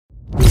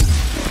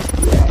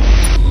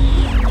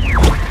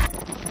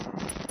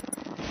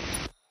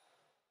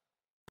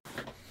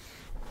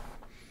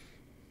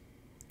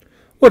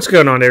What's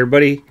going on,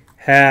 everybody?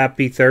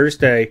 Happy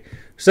Thursday.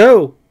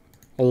 So,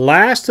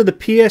 last of the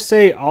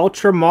PSA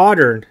Ultra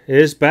Modern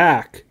is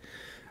back.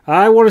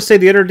 I want to say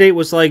the enter date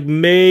was like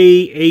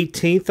May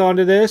 18th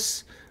onto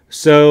this.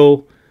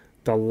 So,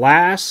 the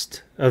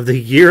last of the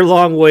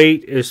year-long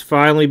wait is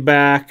finally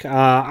back.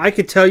 I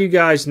could tell you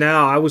guys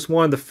now, I was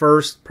one of the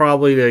first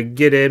probably to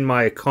get in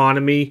my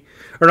economy,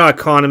 or not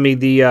economy,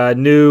 the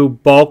new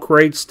bulk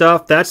rate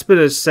stuff. That's been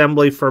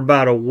assembly for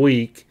about a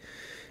week.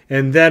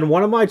 And then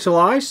one of my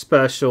July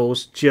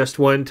specials just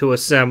went to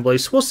assembly.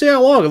 So we'll see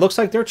how long. It looks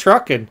like they're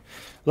trucking.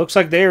 Looks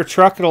like they are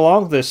trucking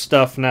along this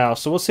stuff now.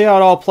 So we'll see how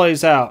it all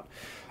plays out.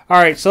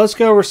 Alright, so let's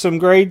go over some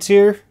grades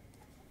here.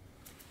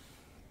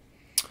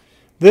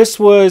 This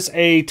was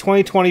a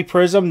 2020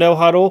 Prism, no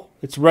huddle.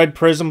 It's red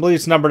Prism. I believe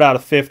it's numbered out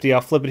of 50.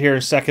 I'll flip it here in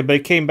a second. But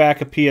it came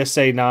back a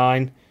PSA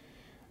 9.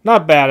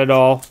 Not bad at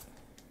all.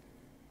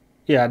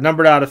 Yeah,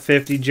 numbered out of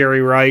 50,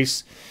 Jerry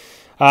Rice.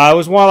 It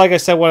was one, like I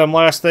said, one of them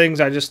last things.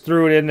 I just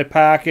threw it in the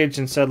package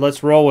and said,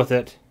 let's roll with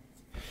it.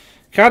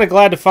 Kind of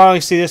glad to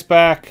finally see this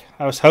back.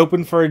 I was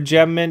hoping for a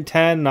Gem Mint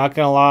 10, not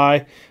going to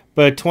lie.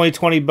 But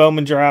 2020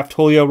 Bowman Draft,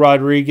 Julio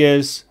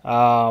Rodriguez.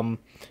 I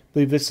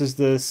believe this is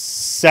the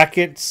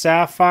second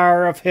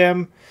Sapphire of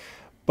him.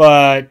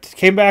 But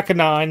came back a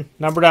 9.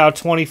 Numbered out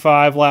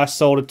 25. Last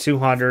sold at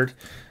 200.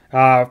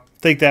 I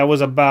think that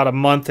was about a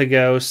month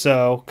ago.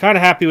 So kind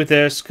of happy with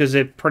this because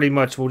it pretty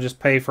much will just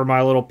pay for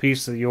my little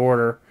piece of the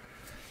order.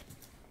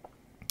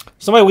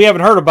 Somebody we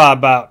haven't heard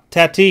about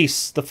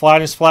Tatis, the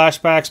Findish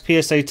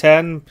Flashbacks PSA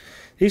 10.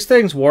 These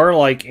things were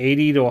like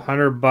 80 to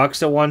 100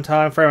 bucks at one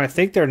time frame. I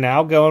think they're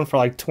now going for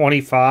like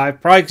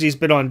 25. Probably because he's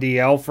been on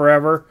DL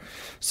forever.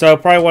 So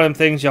probably one of them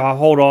things y'all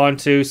hold on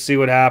to, see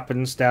what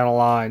happens down the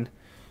line.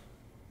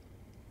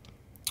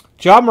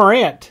 John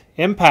Morant,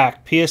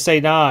 Impact,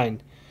 PSA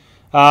 9.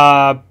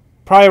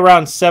 Probably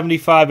around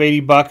 75, 80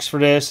 bucks for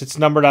this. It's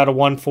numbered out of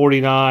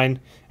 149.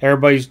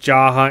 Everybody's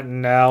jaw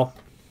hunting now.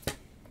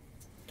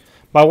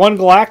 My one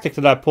Galactic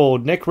that I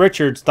pulled, Nick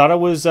Richards, thought it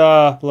was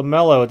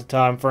LaMelo at the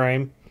time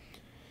frame.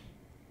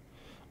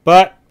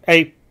 But,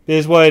 hey, it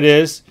is what it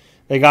is.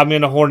 They got me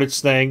in the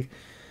Hornets thing.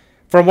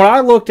 From what I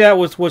looked at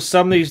with what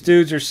some of these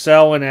dudes are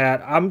selling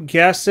at, I'm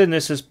guessing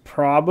this is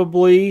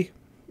probably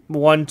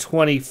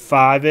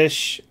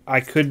 125-ish. I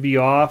could be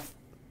off.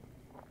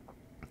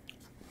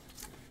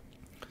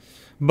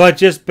 But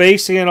just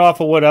basing it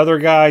off of what other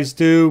guys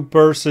do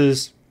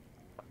versus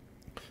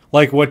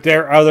like what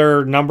their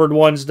other numbered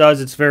ones does,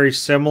 it's very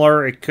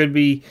similar. It could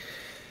be,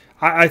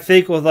 I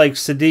think with like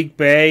Sadiq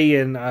Bey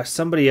and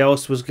somebody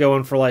else was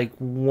going for like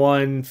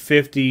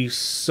 150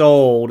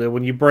 sold. And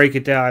when you break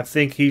it down, I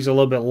think he's a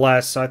little bit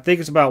less. So I think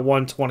it's about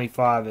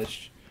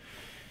 125-ish.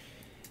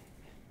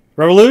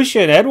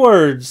 Revolution,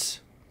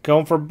 Edwards,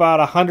 going for about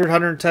 100,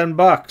 110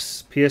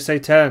 bucks. PSA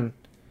 10.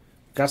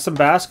 Got some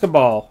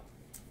basketball.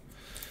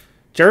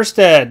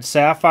 Jerstead,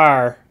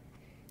 Sapphire.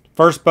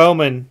 First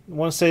Bowman, I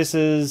want to say this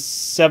is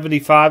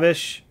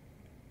 75-ish.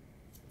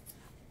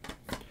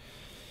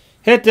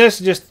 Hit this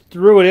and just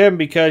threw it in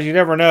because you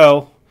never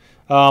know.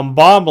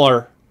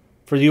 Baumler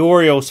for the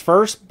Orioles.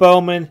 First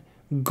Bowman,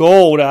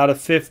 gold out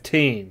of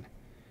 15.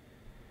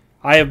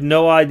 I have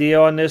no idea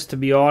on this, to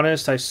be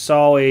honest. I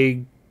saw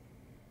a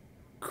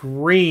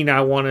green,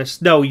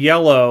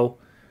 yellow.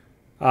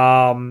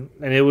 And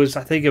it was,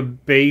 I think, a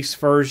base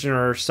version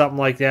or something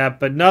like that.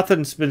 But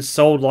nothing's been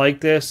sold like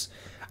this.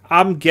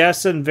 I'm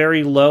guessing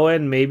very low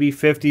end, maybe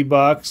 50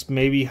 bucks,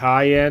 maybe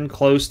high end,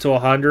 close to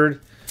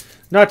 100.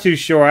 Not too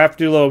sure. I have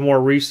to do a little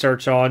more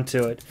research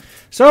onto it.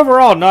 So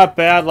overall, not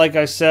bad. Like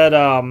I said,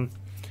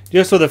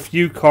 just with a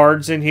few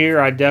cards in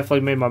here, I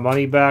definitely made my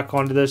money back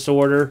onto this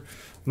order.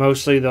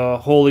 Mostly the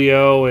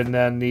Julio and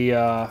then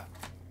the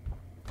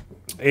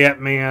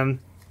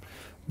Ant-Man.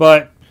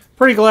 But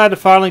pretty glad to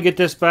finally get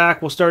this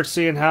back. We'll start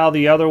seeing how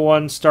the other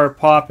ones start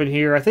popping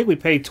here. I think we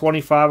paid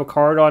 $25 a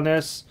card on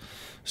this.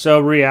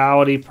 So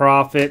reality,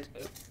 profit,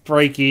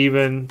 break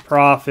even,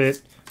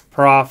 profit,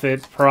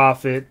 profit,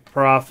 profit,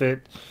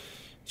 profit.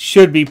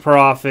 Should be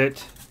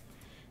profit.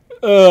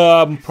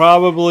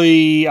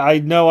 Probably, I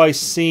know I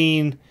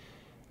seen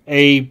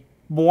a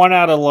one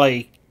out of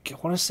like, I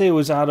want to say it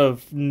was out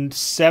of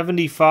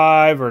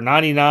 75 or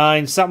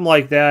 99, something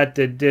like that,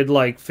 that did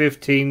like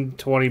 15,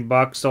 20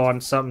 bucks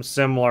on something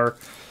similar.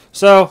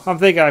 So I'm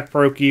thinking I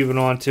broke even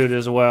onto it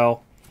as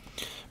well.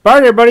 All right,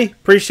 everybody.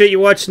 Appreciate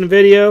you watching the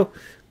video.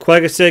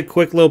 Like I said,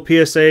 quick little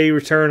PSA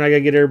return. I got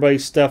to get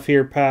everybody's stuff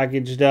here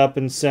packaged up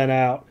and sent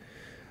out.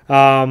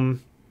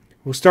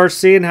 We'll start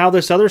seeing how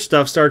this other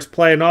stuff starts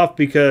playing off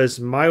because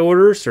my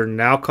orders are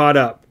now caught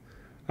up.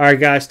 All right,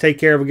 guys. Take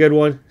care. Have a good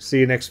one. See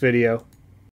you next video.